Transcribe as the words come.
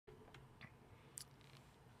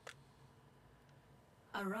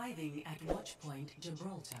Arriving at watch point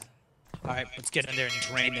Gibraltar. Alright, let's get in there and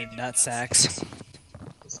drain their nut sacks.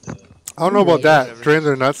 I don't know about that. Drain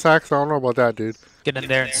their nut sacks? I don't know about that, dude. Get in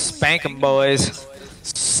there and spank them, boys.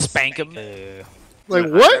 Spank them. Like,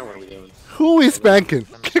 what? Who are we spanking?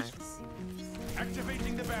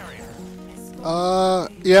 Yeah,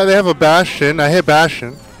 they have a Bastion. I hit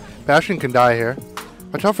Bastion. Bastion can die here.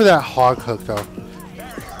 Watch out for that hog hook, though.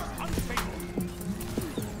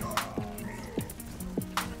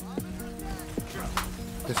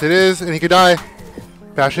 Yes, it is, and he could die.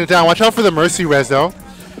 Bastion it down. Watch out for the Mercy res, though.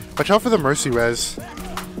 Watch out for the Mercy res.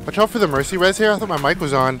 Watch out for the Mercy res here. I thought my mic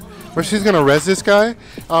was on. Mercy's gonna res this guy.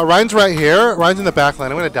 Ryan's right here. Ryan's in the back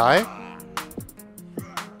line. I'm gonna die.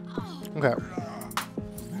 Okay.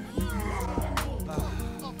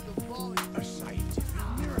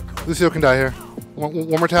 Lucio can die here. One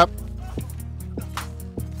more tap.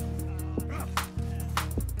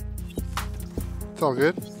 It's all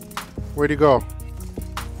good. Where'd he go?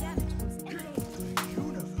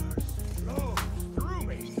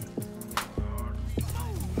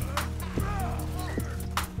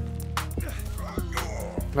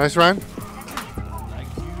 Nice, Ryan.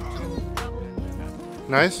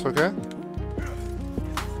 Nice, okay.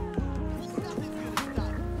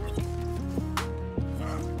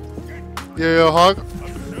 Yo, Hog.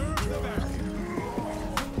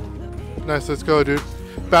 Nice, let's go, dude.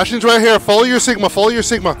 Bastion's right here. Follow your Sigma. Follow your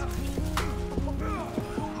Sigma.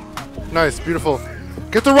 Nice, beautiful.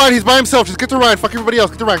 Get the Ryan. He's by himself. Just get the Ryan. Fuck everybody else.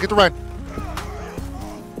 Get the Ryan. Get the Ryan.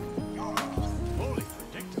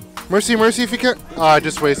 Mercy, Mercy, if you can. I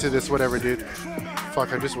just wasted this. Whatever, dude.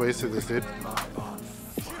 Fuck, I just wasted this, dude.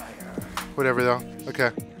 Whatever, though. Okay.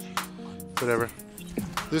 Whatever.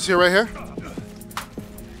 Lucio right here.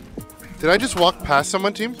 Did I just walk past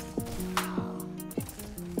someone, team?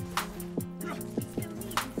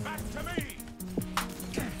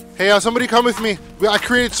 Hey, somebody come with me. I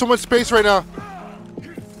created so much space right now.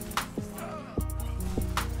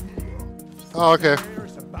 Oh, okay.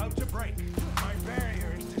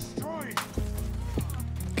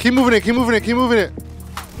 Keep moving it, keep moving it, keep moving it.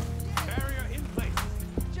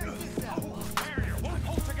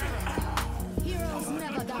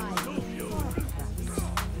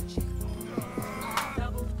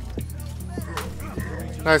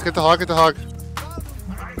 Nice, get the hog, get the hog.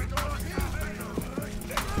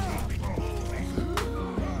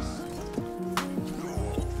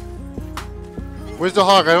 Where's the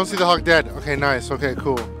hog? I don't see the hog dead. Okay, nice. Okay,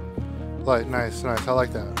 cool. Like, nice, nice. I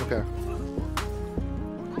like that. Okay.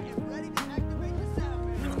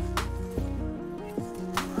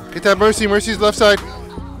 Get that Mercy. Mercy's left side.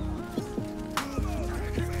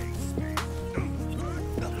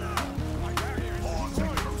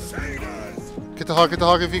 Get the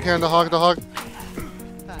hog if you can. The hog, the hog.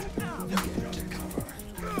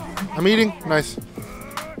 I'm eating. Nice.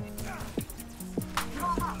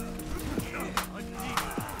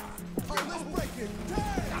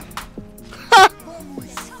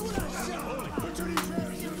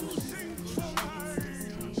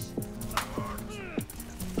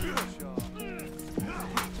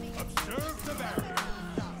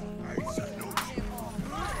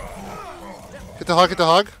 Get the hog, get the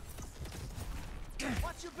hog.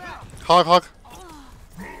 Hog, hog.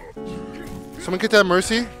 Someone get that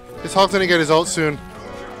Mercy. This hog's gonna get his ult soon.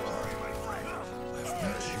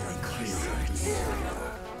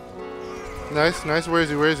 Nice, nice. Where is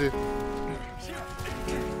he? Where is he?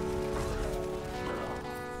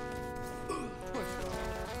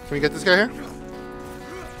 Can we get this guy here?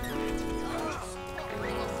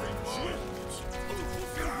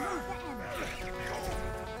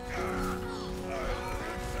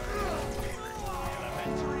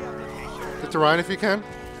 Get to Ryan if you can.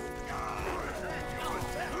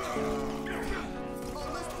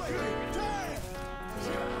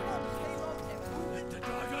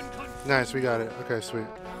 Nice, we got it. Okay, sweet.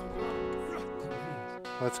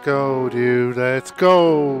 Let's go, dude. Let's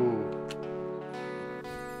go.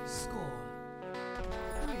 Score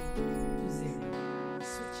 3-0.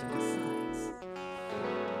 Switching sides.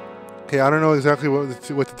 Okay, I don't know exactly what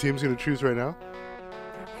the team's gonna choose right now,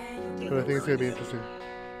 but I think it's gonna be interesting.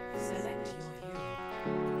 Select your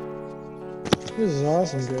hero. This is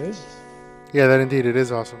awesome, guys. Yeah, that indeed it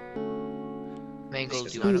is awesome. Mango, do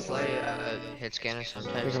you want to play hit scanner I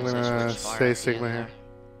sometimes? think I'm gonna stay Sigma here.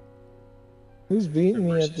 Who's beating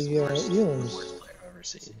me at the Elams?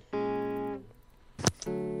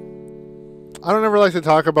 I don't ever like to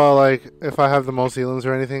talk about like if I have the most Elans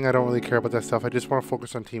or anything. I don't really care about that stuff. I just want to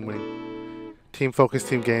focus on team winning, team focus,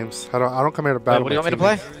 team games. I don't come here to battle. What do you want me to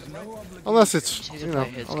play? Unless it's, He's you gonna know,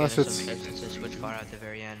 play his unless game it's since the switch far at the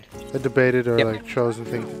very end. a debated or Yep. like chosen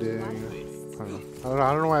thing to do. You know.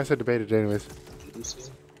 I don't know why I said debated anyways.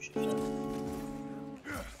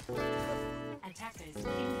 Attackers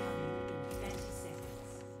incoming in 30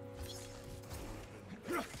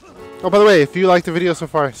 seconds. Oh, by the way, if you liked the video so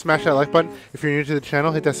far, smash that like button. If you're new to the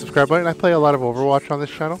channel, hit that subscribe button. I play a lot of Overwatch on this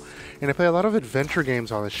channel, and I play a lot of adventure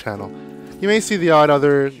games on this channel. You may see the odd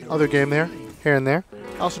other game there, here and there.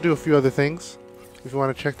 I also do a few other things. If you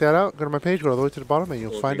want to check that out, go to my page, go all the way to the bottom, and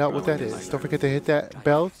you'll find out what that is. Don't forget to hit that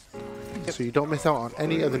bell so you don't miss out on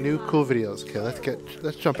any of the new cool videos. Okay,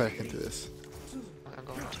 let's jump back into this. I'm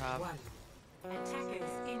going top. Attackers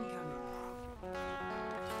incoming.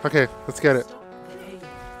 Okay, let's get it. Stop the aim.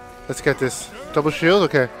 Let's get this. Double shield?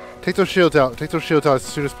 Okay. Take those shields out. Take those shields out as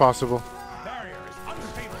soon as possible.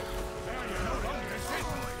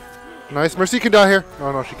 Nice. Mercy can die here.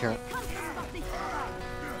 Oh, no, she can't.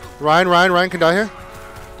 Ryan can die here.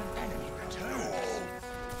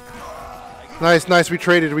 Nice, nice. We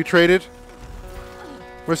traded.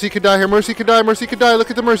 Mercy can die here. Mercy can die.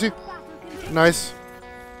 Look at the Mercy. Nice.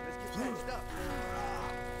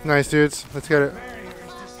 Nice, dudes. Let's get it.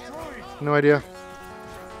 No idea.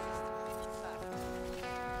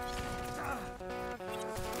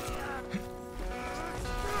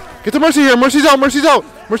 Get the Mercy here. Mercy's out. Mercy's low.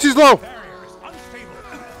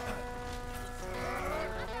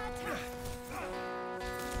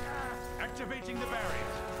 Activating the barrier.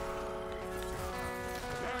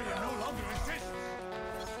 The barrier no longer exists.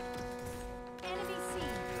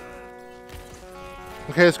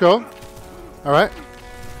 Okay, let's go. All right.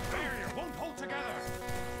 Barrier won't hold together.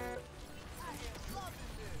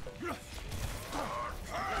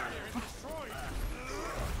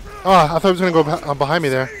 Oh, I thought he was going to go behind me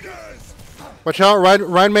there. Watch out.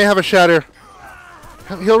 Ryan may have a shatter.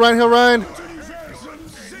 Heal Ryan.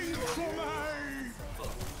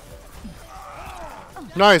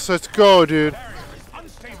 Nice. Let's go, dude.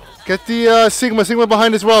 Get the Sigma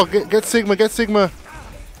behind as well. Get Sigma. Get Sigma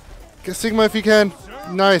if you can.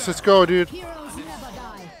 Nice. Let's go, dude.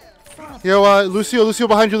 Yo, Lucio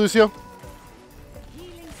behind you, Lucio.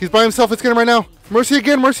 He's by himself. Let's get him right now. Mercy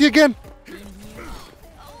again.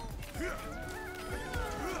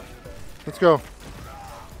 Let's go.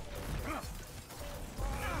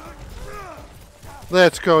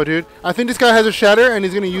 Let's go, dude. I think this guy has a shatter, and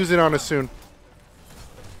he's going to use it on us soon.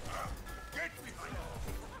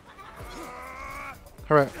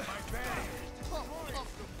 All right.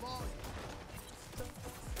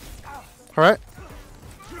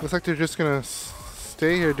 Looks like they're just going to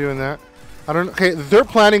stay here doing that. I don't know. Okay, they're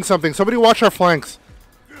planning something. Somebody watch our flanks.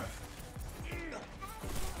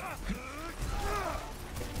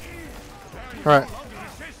 All right.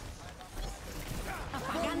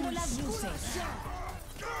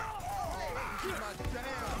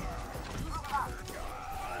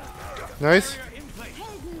 Nice.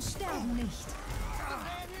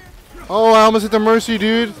 Oh, I almost hit the Mercy,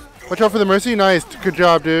 dude. Watch out for the Mercy. Nice. Good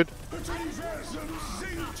job, dude.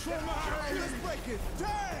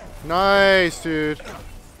 Nice, dude.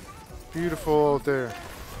 Beautiful out there.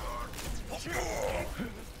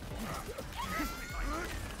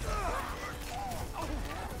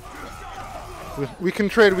 We can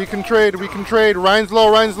trade. Ryan's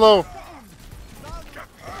low.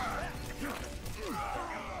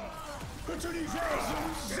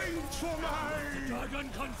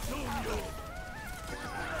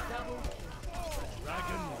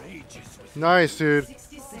 Nice, dude.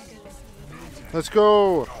 Let's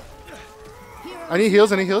go. I need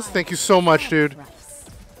heals. Thank you so much, dude.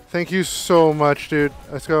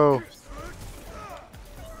 Let's go.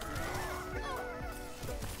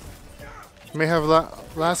 May have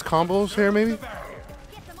last combos here, maybe?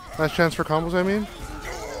 Last chance for combos, I mean.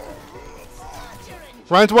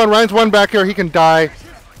 Ryan's one back here. He can die.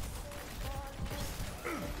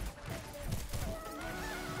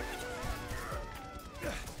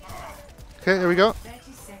 Okay, there we go.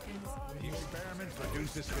 30 seconds. The experiment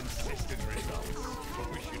produces consistent results.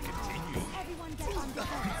 We should continue.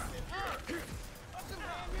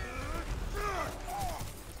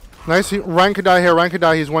 Nice. Ryan could die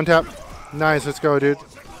here. He's one tap. Nice. Let's go, dude.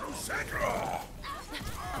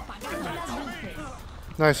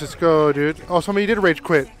 Nice. Let's go, dude. Oh, somebody did rage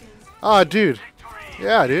quit. Ah, dude.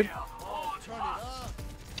 Yeah, dude.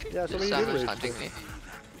 Yeah, somebody did Someone's rage hunting quit. me.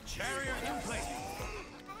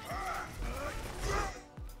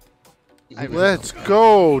 Let's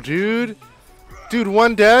go, dude. Dude,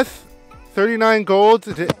 one death, 39 gold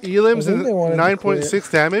to elims and 9.6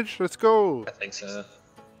 damage. Let's go. I think so.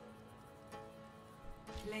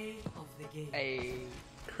 Play of the game. Hey.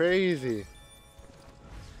 Crazy.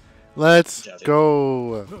 Let's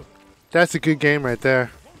go. That's a good game right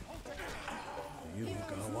there.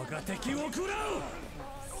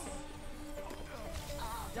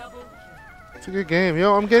 It's a good game.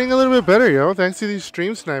 Yo, I'm getting a little bit better, yo, thanks to these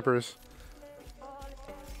stream snipers.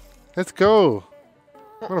 Let's go.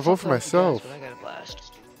 I'm gonna vote for myself. I got a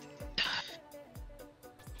blast.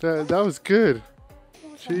 That was good.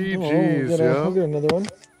 Oh, GG's, I'll yo. get another one.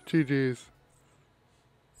 GG's.